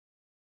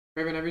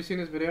Raven, have you seen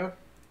this video?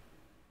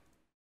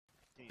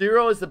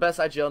 Zer0 is the best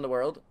IGL in the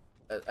world,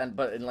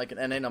 but in like an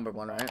NA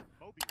 #1, right?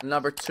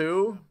 Number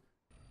 2,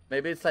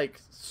 maybe it's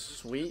like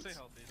Sweet.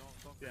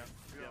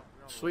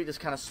 Sweet is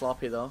kind of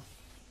sloppy though.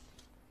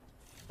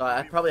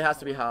 It probably has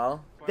to be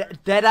Hal.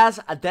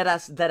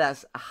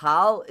 Deadass.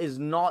 Hal is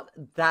not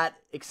that,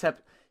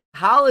 except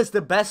Hal is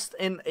the best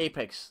in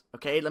Apex.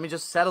 Okay, let me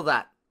just settle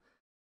that.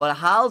 But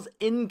Hal's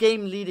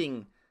in-game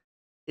leading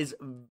is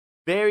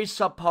very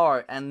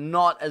subpar and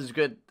not as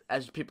good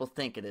as people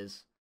think it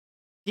is.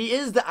 He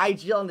is the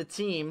IGL on the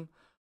team,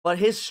 but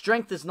his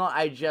strength is not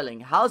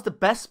IGLing. Hal's the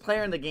best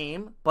player in the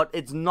game, but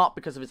it's not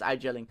because of his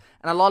IGLing.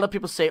 And a lot of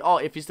people say, oh,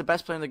 if he's the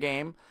best player in the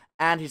game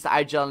and he's the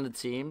IGL in the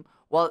team,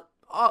 well,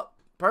 oh,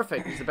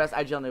 perfect. He's the best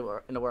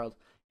IGL in the world.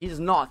 He's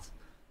not.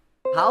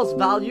 Hal's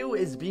value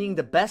is being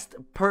the best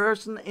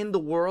person in the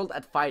world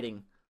at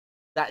fighting.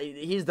 That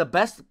he's the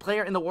best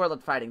player in the world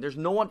at fighting. There's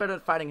no one better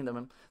at fighting than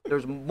him.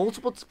 There's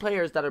multiple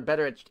players that are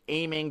better at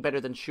aiming,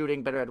 better than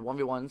shooting, better at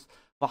 1v1s.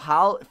 But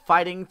Hal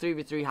fighting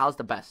 3v3, Hal's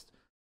the best.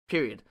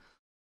 Period.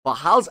 But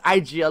Hal's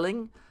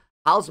IGLing,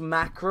 Hal's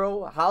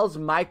macro, Hal's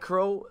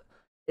micro,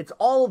 it's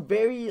all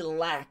very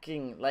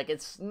lacking. Like,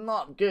 it's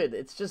not good.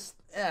 It's just,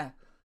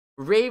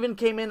 Raven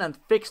came in and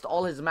fixed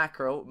all his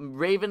macro.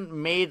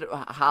 Raven made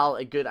Hal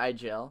a good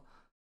IGL.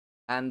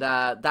 And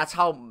that's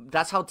how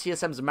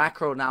TSM's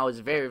macro now is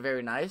very,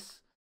 very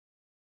nice.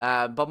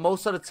 But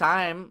most of the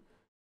time,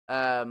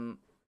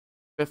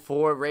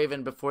 before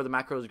the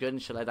macro was good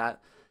and shit like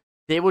that,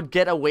 they would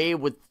get away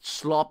with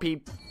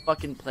sloppy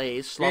fucking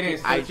plays, sloppy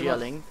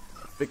IGLing,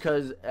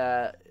 because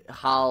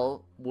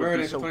Hal would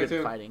be so good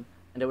at fighting,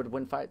 and they would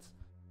win fights.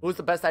 Who's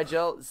the best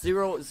IGL?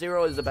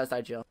 Zer0 is the best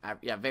IGL.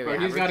 Yeah, very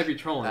average. He's got to be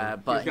trolling.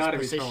 But his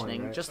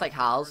positioning, right? Just like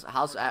Hal's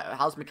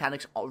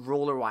mechanics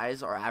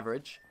roller-wise are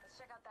average.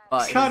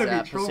 But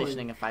his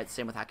positioning in fights,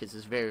 same with Hackers,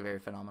 is very, very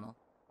phenomenal.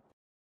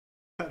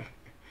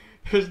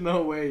 There's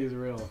no way he's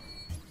real.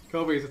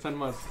 Kobe, he's a 10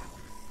 months.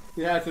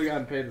 He had to have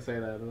gotten paid to say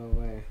that. No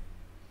way.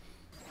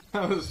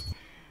 That was...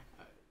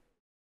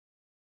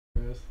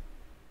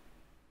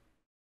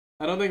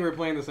 I don't think we're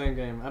playing the same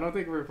game.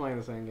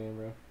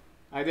 Bro.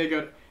 I did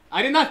good.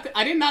 I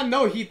did not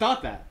know he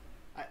thought that.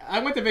 I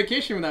went to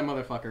vacation with that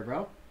motherfucker,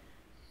 bro.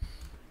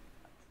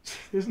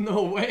 There's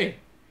no way.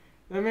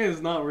 That man is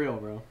not real,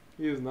 bro.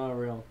 He is not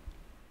real.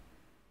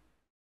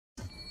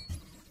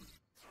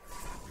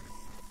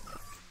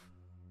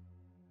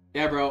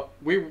 Yeah, bro.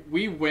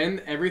 We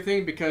win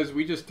everything because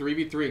we just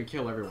 3v3 and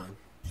kill everyone.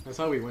 That's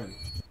how we win.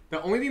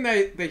 The only thing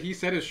that he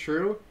said is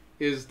true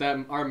is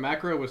that our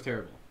macro was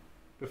terrible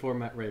before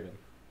Raven.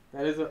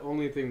 That is the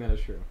only thing that is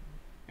true.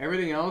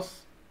 Everything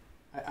else,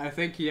 I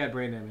think he had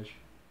brain damage.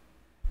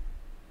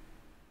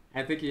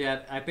 I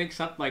think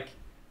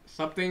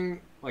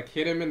something like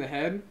hit him in the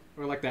head,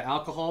 or like the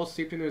alcohol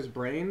seeped into his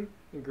brain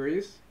in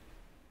Greece.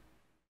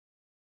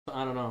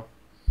 I don't know.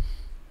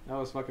 That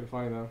was fucking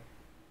funny though.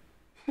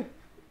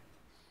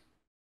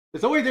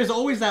 There's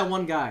always that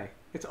one guy.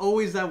 It's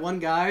always that one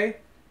guy.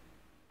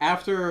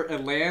 After a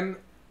LAN,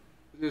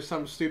 there's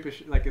some stupid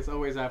shit. Like, it's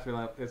always after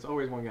that. It's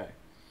always one guy.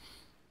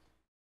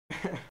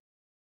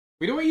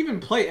 We don't even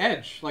play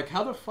Edge. Like,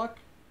 how the fuck?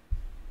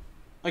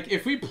 Like,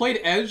 if we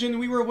played Edge and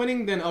we were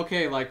winning, then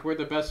okay, like, we're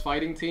the best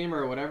fighting team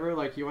or whatever,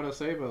 like, you want to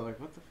say, but, like,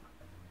 what the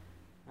fuck?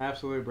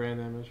 Absolute brain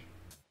damage.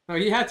 No,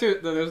 he had to,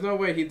 there's no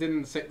way he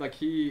didn't say, like,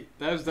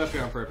 that was definitely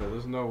on purpose.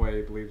 There's no way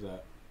he believes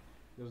that.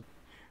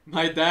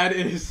 My dad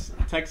is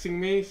texting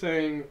me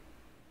saying,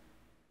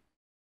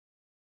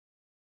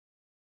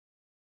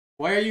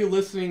 "Why are you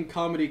listening,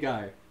 comedy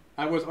guy?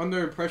 I was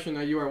under impression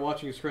that you are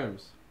watching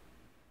scrims.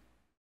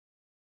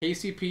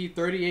 KCP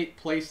 38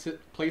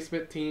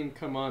 placement team,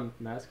 come on,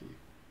 Gnaske."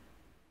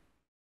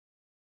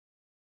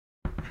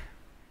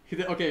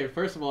 Okay,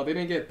 first of all, they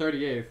didn't get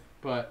 38th,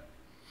 but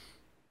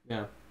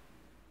yeah,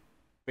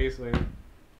 basically.